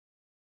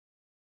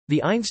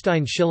The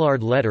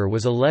Einstein-Szilárd letter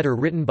was a letter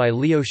written by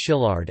Leo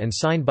Szilárd and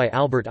signed by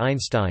Albert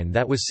Einstein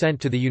that was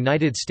sent to the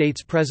United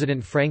States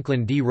President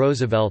Franklin D.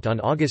 Roosevelt on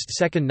August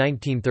 2,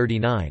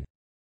 1939.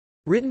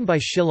 Written by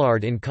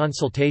Szilárd in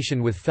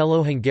consultation with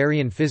fellow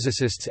Hungarian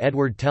physicists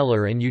Edward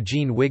Teller and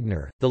Eugene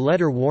Wigner, the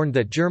letter warned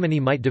that Germany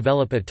might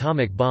develop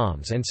atomic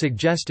bombs and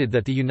suggested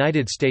that the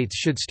United States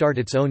should start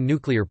its own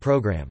nuclear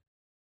program.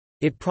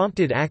 It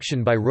prompted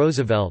action by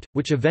Roosevelt,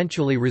 which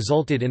eventually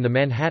resulted in the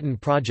Manhattan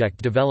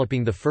Project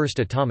developing the first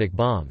atomic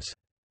bombs.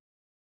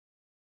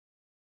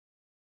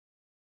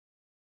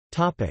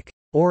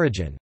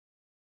 Origin.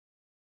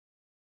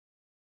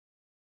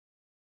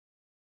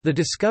 The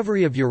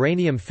discovery of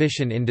uranium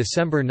fission in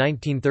December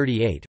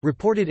 1938,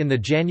 reported in the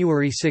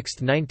January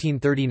 6,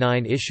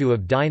 1939 issue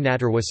of Die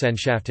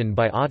Naturwissenschaften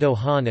by Otto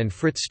Hahn and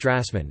Fritz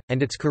Strassmann,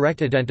 and its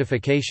correct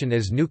identification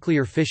as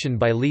nuclear fission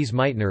by Lise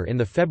Meitner in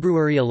the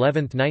February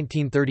 11,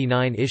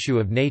 1939 issue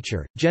of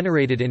Nature,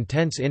 generated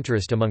intense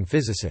interest among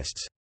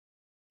physicists.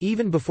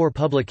 Even before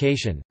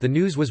publication, the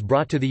news was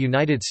brought to the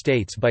United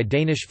States by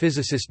Danish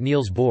physicist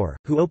Niels Bohr,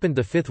 who opened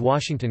the Fifth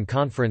Washington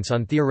Conference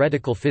on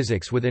Theoretical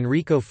Physics with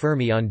Enrico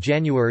Fermi on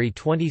January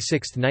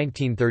 26,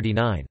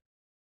 1939.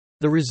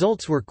 The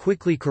results were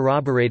quickly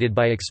corroborated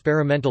by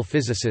experimental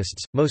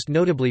physicists, most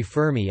notably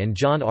Fermi and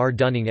John R.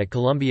 Dunning at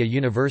Columbia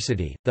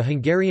University. The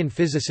Hungarian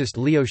physicist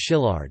Leo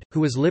Szilárd,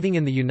 who was living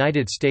in the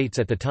United States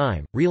at the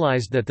time,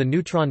 realized that the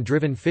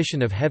neutron-driven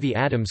fission of heavy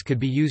atoms could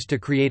be used to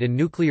create a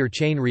nuclear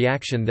chain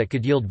reaction that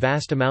could yield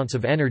vast amounts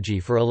of energy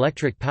for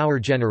electric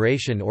power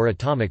generation or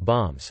atomic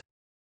bombs.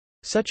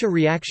 Such a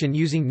reaction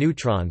using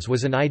neutrons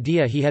was an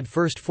idea he had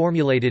first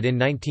formulated in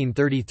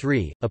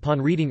 1933,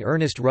 upon reading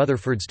Ernest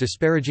Rutherford's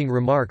disparaging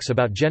remarks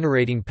about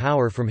generating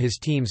power from his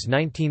team's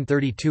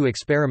 1932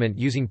 experiment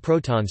using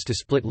protons to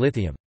split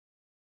lithium.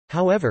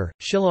 However,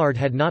 Szilárd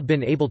had not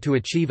been able to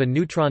achieve a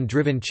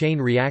neutron-driven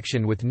chain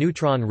reaction with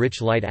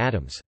neutron-rich light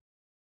atoms.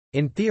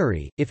 In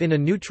theory, if in a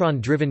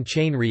neutron-driven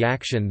chain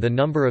reaction the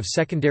number of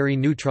secondary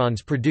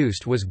neutrons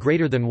produced was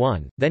greater than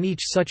 1, then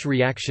each such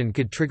reaction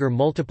could trigger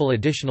multiple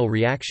additional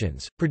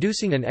reactions,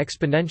 producing an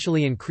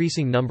exponentially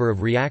increasing number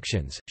of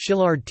reactions.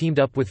 Szilárd teamed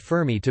up with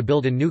Fermi to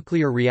build a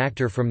nuclear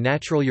reactor from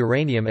natural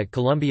uranium at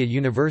Columbia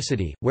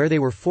University, where they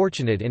were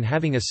fortunate in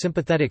having a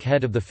sympathetic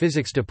head of the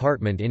physics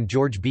department in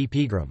George B.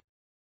 Pegram.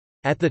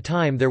 At the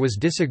time there was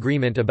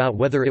disagreement about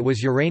whether it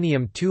was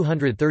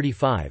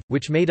uranium-235,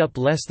 which made up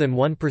less than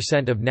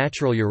 1% of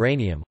natural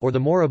uranium, or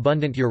the more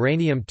abundant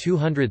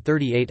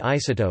uranium-238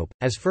 isotope,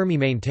 as Fermi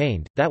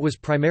maintained, that was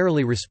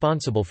primarily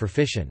responsible for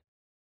fission.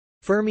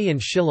 Fermi and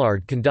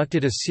Szilárd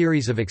conducted a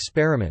series of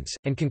experiments,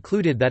 and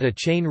concluded that a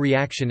chain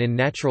reaction in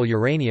natural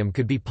uranium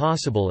could be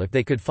possible if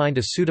they could find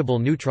a suitable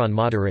neutron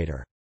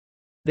moderator.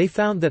 They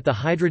found that the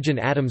hydrogen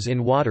atoms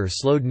in water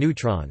slowed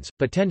neutrons,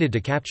 but tended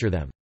to capture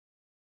them.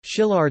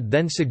 Szilárd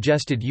then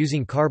suggested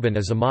using carbon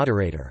as a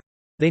moderator.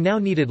 They now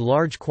needed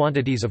large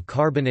quantities of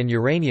carbon and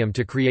uranium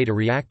to create a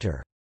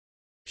reactor.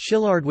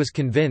 Szilárd was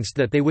convinced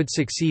that they would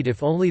succeed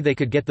if only they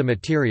could get the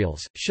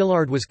materials.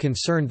 Szilárd was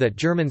concerned that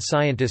German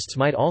scientists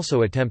might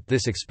also attempt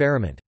this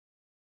experiment.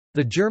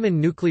 The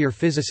German nuclear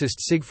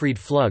physicist Siegfried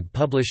Flügge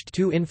published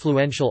 2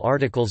 influential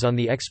articles on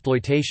the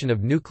exploitation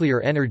of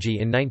nuclear energy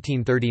in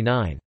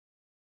 1939.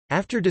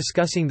 After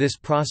discussing this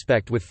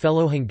prospect with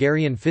fellow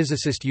Hungarian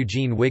physicist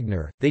Eugene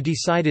Wigner, they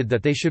decided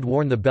that they should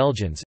warn the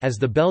Belgians, as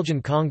the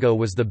Belgian Congo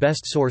was the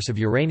best source of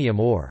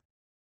uranium ore.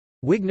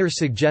 Wigner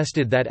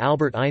suggested that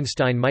Albert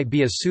Einstein might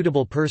be a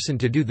suitable person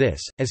to do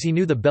this, as he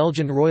knew the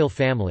Belgian royal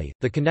family.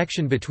 The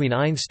connection between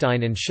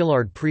Einstein and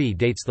Szilárd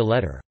pre-dates the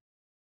letter.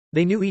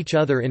 They knew each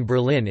other in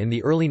Berlin in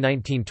the early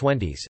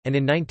 1920s, and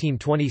in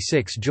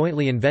 1926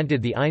 jointly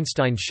invented the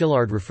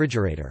Einstein-Szilárd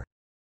refrigerator.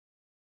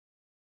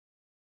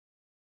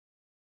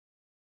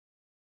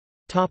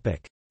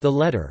 The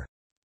letter.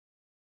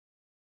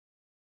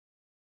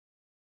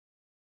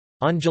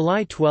 On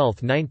July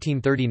 12,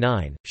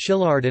 1939,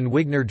 Szilárd and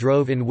Wigner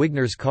drove in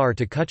Wigner's car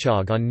to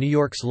Cutchogue on New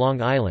York's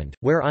Long Island,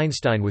 where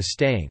Einstein was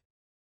staying.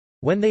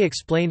 When they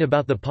explained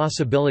about the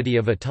possibility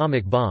of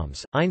atomic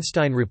bombs,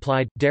 Einstein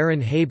replied,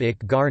 "Darin habe ich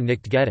gar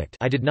nicht gedacht."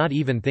 I did not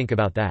even think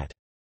about that.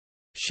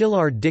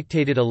 Szilárd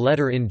dictated a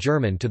letter in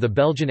German to the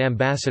Belgian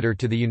ambassador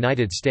to the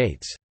United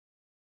States.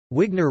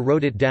 Wigner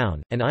wrote it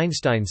down, and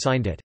Einstein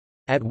signed it.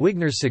 At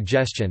Wigner's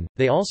suggestion,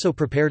 they also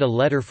prepared a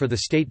letter for the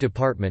State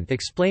Department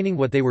explaining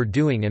what they were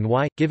doing and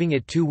why, giving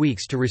it 2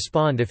 weeks to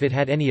respond if it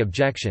had any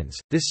objections.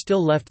 This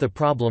still left the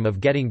problem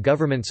of getting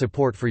government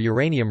support for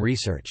uranium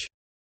research.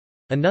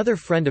 Another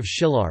friend of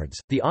Szilárd's,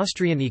 the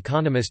Austrian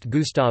economist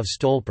Gustav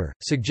Stolper,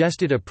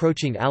 suggested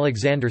approaching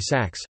Alexander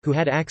Sachs, who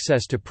had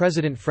access to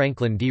President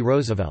Franklin D.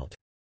 Roosevelt.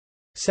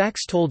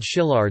 Sachs told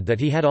Szilárd that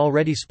he had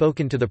already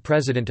spoken to the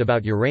president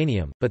about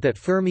uranium, but that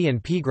Fermi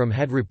and Pegram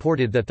had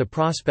reported that the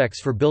prospects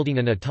for building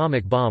an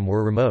atomic bomb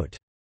were remote.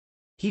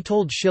 He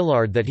told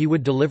Szilárd that he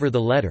would deliver the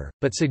letter,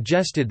 but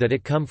suggested that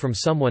it come from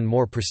someone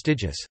more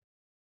prestigious.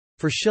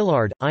 For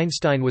Szilárd,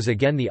 Einstein was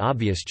again the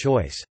obvious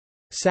choice.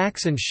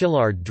 Sachs and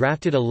Szilárd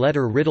drafted a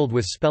letter riddled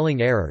with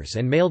spelling errors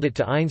and mailed it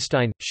to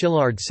Einstein.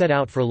 Szilárd set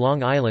out for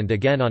Long Island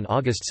again on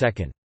August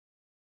 2.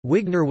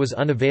 Wigner was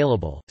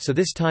unavailable, so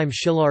this time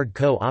Szilárd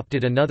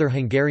co-opted another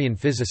Hungarian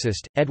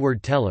physicist,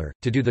 Edward Teller,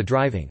 to do the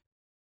driving.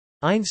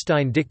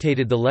 Einstein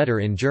dictated the letter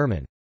in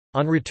German.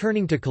 On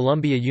returning to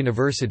Columbia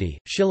University,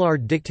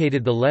 Szilárd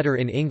dictated the letter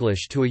in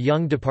English to a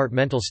young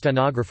departmental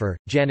stenographer,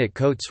 Janet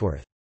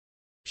Coatsworth.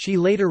 She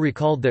later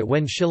recalled that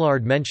when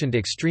Szilárd mentioned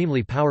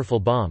extremely powerful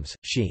bombs,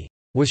 she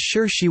was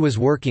sure she was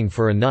working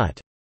for a nut,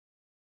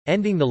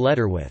 ending the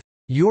letter with,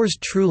 "Yours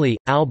truly,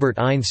 Albert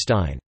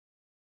Einstein,"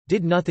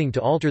 did nothing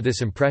to alter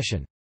this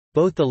impression.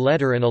 Both the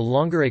letter and a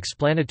longer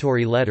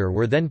explanatory letter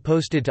were then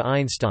posted to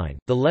Einstein.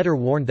 The letter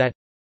warned that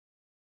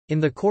in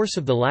the course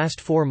of the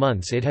last 4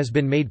 months it has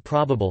been made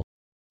probable,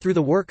 through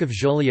the work of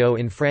Joliot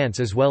in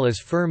France as well as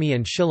Fermi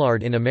and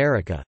Szilárd in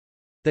America,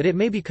 that it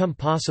may become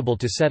possible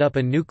to set up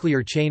a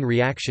nuclear chain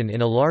reaction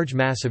in a large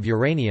mass of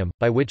uranium,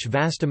 by which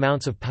vast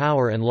amounts of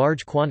power and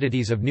large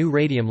quantities of new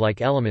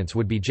radium-like elements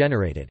would be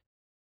generated.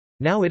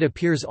 Now it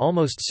appears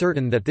almost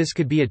certain that this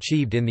could be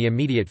achieved in the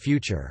immediate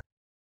future.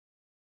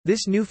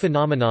 This new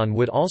phenomenon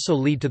would also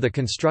lead to the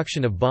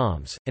construction of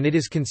bombs, and it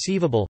is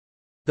conceivable,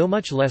 though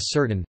much less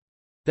certain,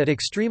 that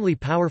extremely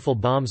powerful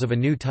bombs of a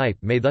new type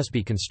may thus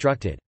be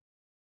constructed.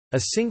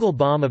 A single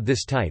bomb of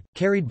this type,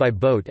 carried by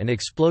boat and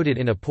exploded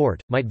in a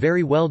port, might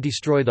very well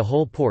destroy the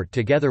whole port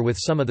together with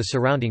some of the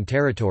surrounding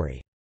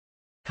territory.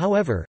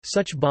 However,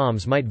 such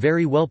bombs might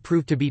very well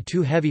prove to be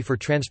too heavy for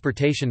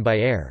transportation by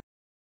air.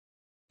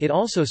 It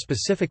also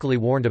specifically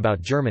warned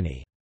about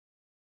Germany.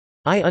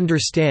 I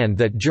understand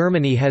that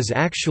Germany has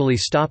actually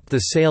stopped the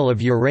sale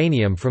of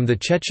uranium from the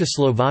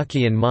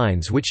Czechoslovakian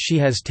mines which she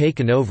has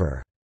taken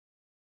over.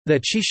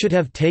 That she should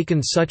have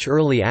taken such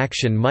early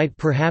action might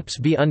perhaps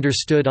be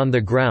understood on the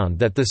ground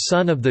that the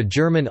son of the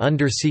German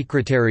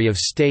Undersecretary of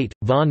State,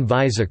 von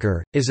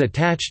Weizsäcker, is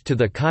attached to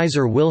the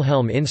Kaiser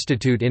Wilhelm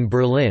Institute in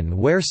Berlin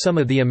where some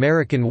of the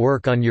American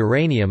work on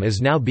uranium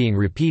is now being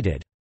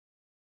repeated.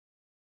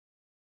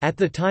 At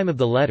the time of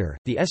the letter,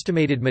 the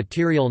estimated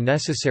material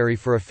necessary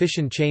for a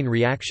fission chain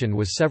reaction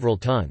was several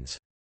tons.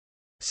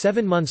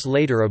 7 months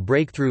later, a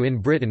breakthrough in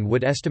Britain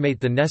would estimate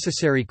the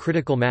necessary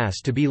critical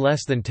mass to be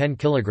less than 10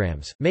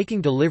 kilograms,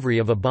 making delivery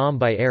of a bomb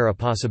by air a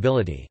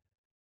possibility.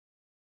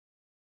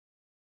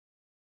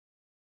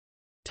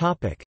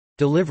 Topic: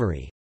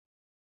 Delivery.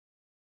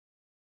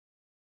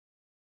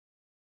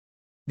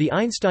 The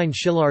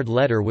Einstein-Szilárd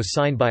letter was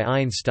signed by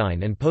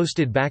Einstein and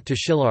posted back to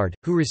Szilárd,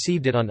 who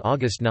received it on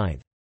August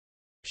 9.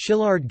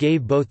 Szilárd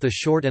gave both the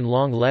short and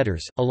long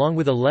letters, along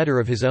with a letter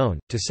of his own,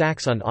 to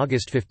Sachs on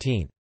August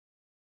 15.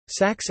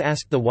 Sachs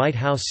asked the White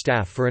House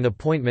staff for an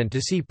appointment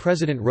to see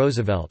President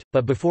Roosevelt,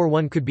 but before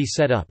one could be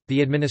set up,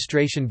 the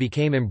administration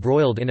became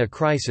embroiled in a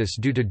crisis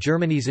due to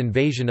Germany's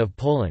invasion of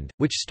Poland,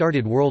 which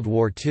started World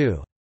War II.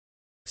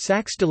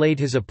 Sachs delayed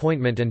his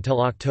appointment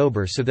until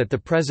October so that the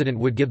president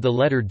would give the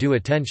letter due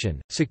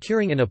attention,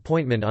 securing an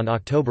appointment on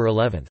October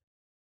 11.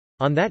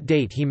 On that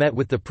date he met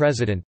with the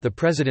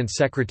president's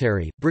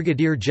secretary,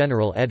 Brigadier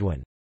General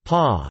Edwin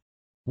Pa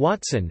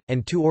Watson,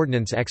 and 2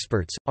 ordnance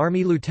experts,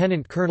 Army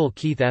Lieutenant Colonel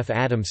Keith F.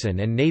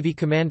 Adamson and Navy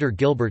Commander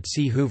Gilbert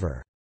C.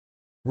 Hoover.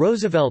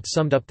 Roosevelt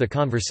summed up the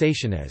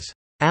conversation as,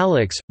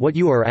 "Alex, what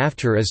you are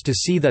after is to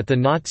see that the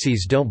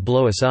Nazis don't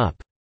blow us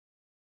up."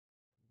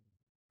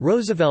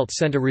 Roosevelt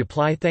sent a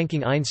reply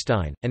thanking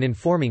Einstein, and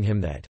informing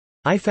him that,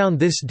 "I found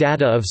this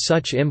data of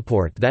such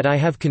import that I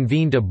have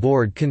convened a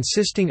board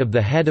consisting of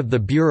the head of the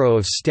Bureau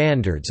of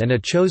Standards and a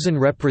chosen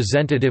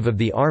representative of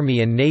the Army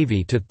and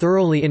Navy to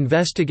thoroughly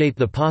investigate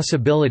the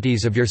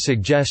possibilities of your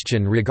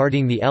suggestion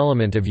regarding the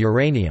element of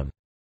uranium."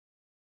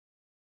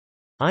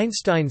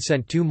 Einstein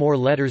sent 2 more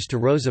letters to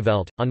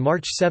Roosevelt, on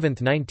March 7,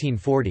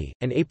 1940,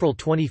 and April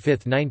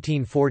 25,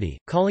 1940,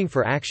 calling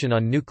for action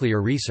on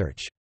nuclear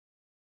research.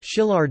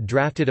 Szilárd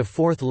drafted a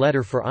 4th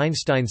letter for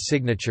Einstein's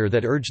signature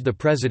that urged the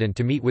president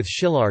to meet with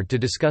Szilárd to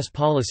discuss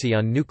policy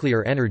on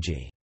nuclear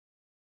energy.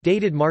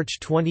 Dated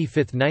March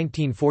 25,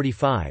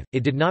 1945,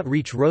 it did not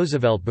reach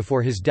Roosevelt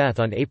before his death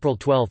on April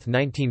 12,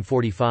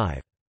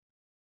 1945.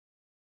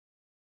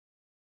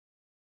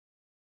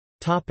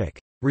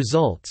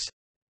 Results.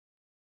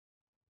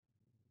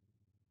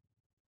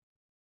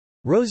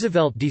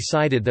 Roosevelt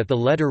decided that the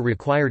letter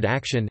required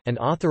action, and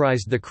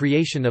authorized the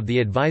creation of the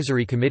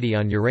Advisory Committee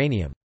on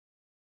Uranium.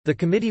 The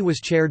committee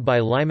was chaired by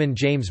Lyman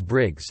James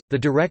Briggs, the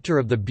director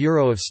of the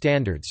Bureau of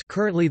Standards,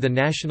 currently the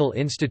National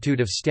Institute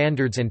of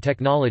Standards and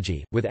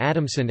Technology, with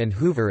Adamson and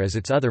Hoover as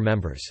its other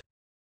members.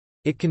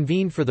 It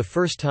convened for the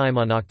first time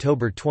on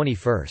October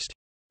 21.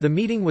 The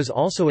meeting was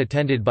also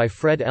attended by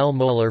Fred L.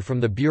 Moeller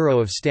from the Bureau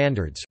of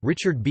Standards,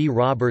 Richard B.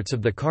 Roberts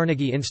of the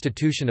Carnegie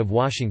Institution of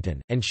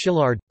Washington, and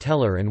Szilárd,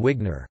 Teller and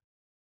Wigner.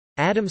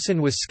 Adamson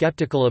was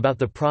skeptical about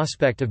the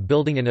prospect of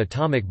building an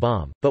atomic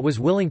bomb, but was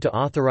willing to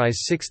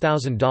authorize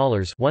 $6,000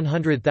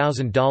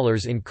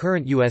 $100,000 in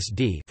current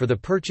USD for the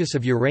purchase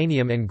of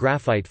uranium and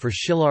graphite for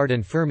Szilárd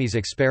and Fermi's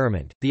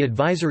experiment. The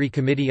Advisory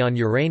Committee on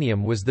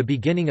Uranium was the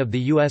beginning of the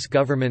U.S.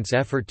 government's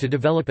effort to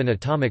develop an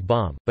atomic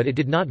bomb, but it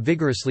did not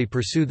vigorously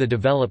pursue the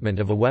development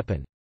of a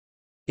weapon.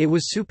 It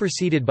was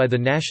superseded by the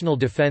National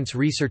Defense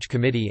Research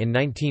Committee in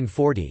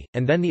 1940,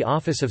 and then the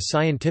Office of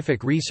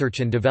Scientific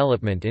Research and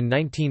Development in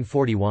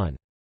 1941.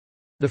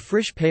 The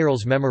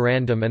Frisch-Peierls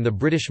Memorandum and the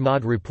British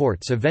Maud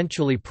reports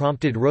eventually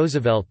prompted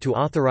Roosevelt to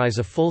authorize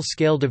a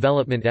full-scale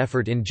development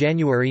effort in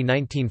January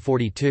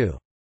 1942.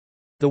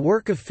 The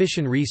work of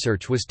fission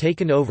research was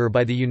taken over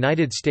by the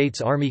United States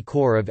Army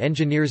Corps of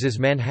Engineers'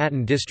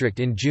 Manhattan District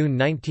in June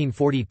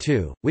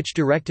 1942, which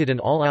directed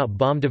an all-out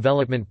bomb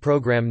development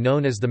program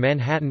known as the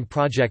Manhattan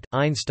Project.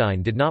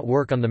 Einstein did not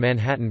work on the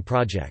Manhattan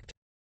Project.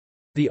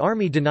 The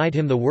Army denied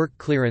him the work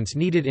clearance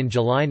needed in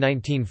July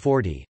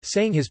 1940,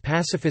 saying his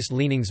pacifist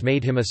leanings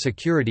made him a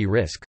security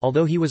risk,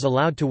 although he was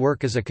allowed to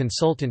work as a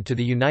consultant to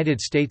the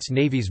United States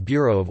Navy's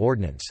Bureau of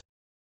Ordnance.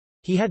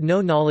 He had no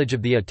knowledge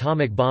of the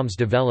atomic bomb's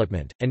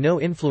development, and no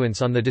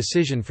influence on the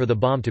decision for the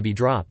bomb to be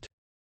dropped.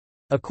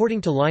 According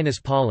to Linus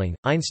Pauling,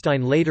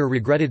 Einstein later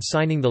regretted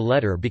signing the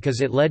letter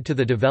because it led to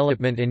the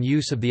development and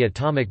use of the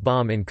atomic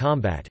bomb in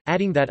combat,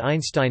 adding that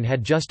Einstein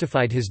had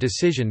justified his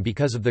decision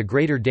because of the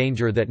greater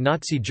danger that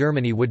Nazi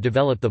Germany would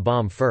develop the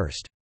bomb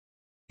first.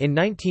 In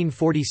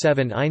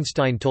 1947,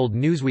 Einstein told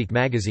Newsweek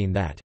magazine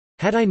that,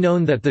 "Had I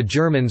known that the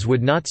Germans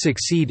would not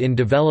succeed in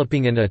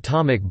developing an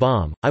atomic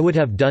bomb, I would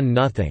have done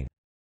nothing."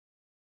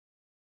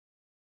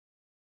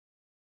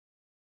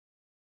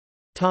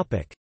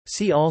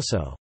 See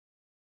also: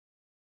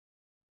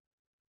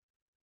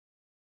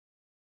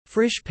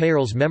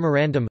 Frisch-Peierls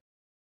Memorandum,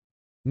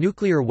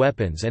 Nuclear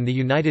weapons and the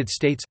United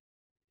States,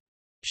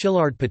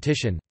 Szilárd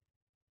Petition.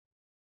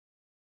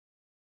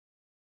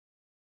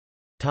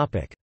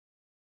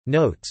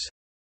 Notes.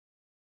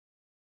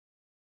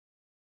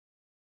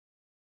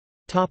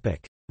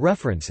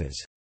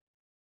 References.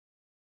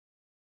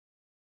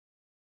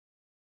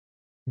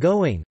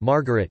 Going,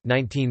 Margaret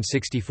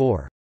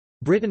 1964.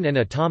 Britain and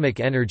Atomic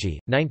Energy,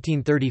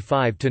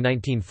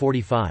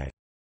 1935–1945.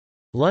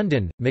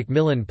 London,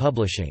 Macmillan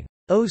Publishing.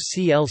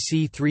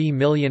 OCLC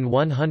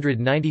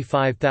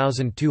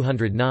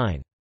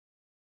 3195209.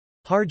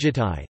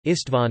 Hargitai,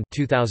 Istvan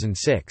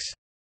 2006.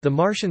 The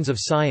Martians of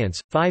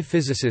Science, 5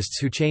 Physicists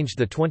Who Changed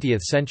the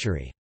 20th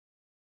Century.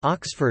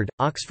 Oxford,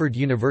 Oxford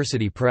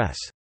University Press.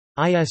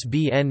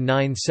 ISBN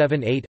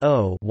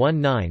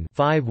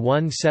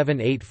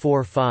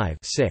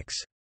 978-0-19-517845-6.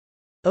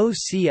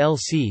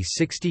 OCLC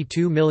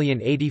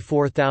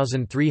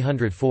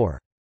 62084304.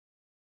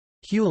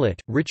 Hewlett,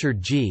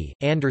 Richard G.,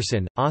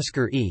 Anderson,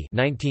 Oscar E.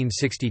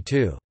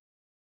 1962.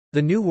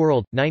 The New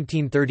World,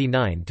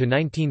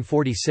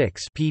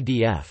 1939–1946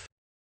 PDF.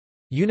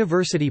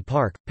 University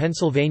Park,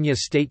 Pennsylvania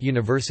State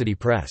University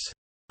Press.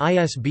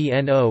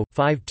 ISBN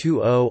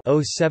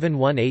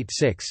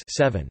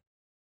 0-520-07186-7.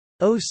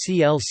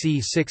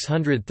 OCLC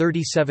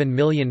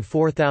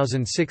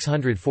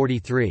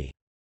 637004643.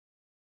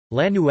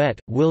 Lanouette,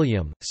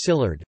 William,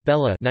 Szilárd,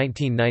 Bella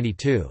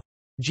 1992.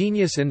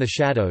 Genius in the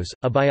Shadows,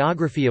 A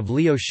Biography of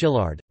Leo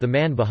Szilárd, the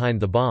Man Behind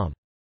the Bomb.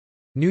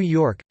 New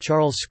York,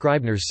 Charles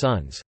Scribner's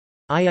Sons.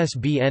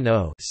 ISBN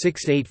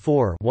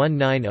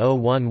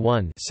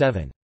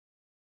 0-684-19011-7.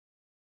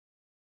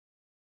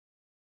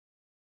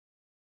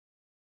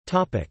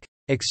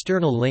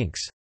 External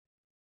links.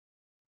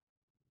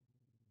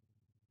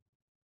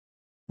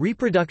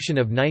 Reproduction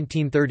of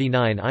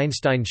 1939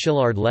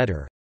 Einstein–Szilárd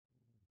letter.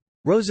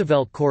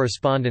 Roosevelt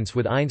correspondence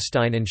with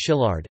Einstein and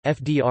Szilárd,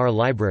 FDR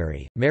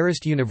Library,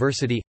 Marist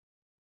University.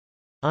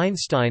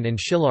 Einstein and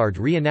Szilárd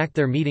reenact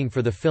their meeting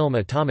for the film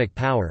Atomic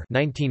Power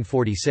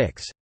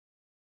 1946.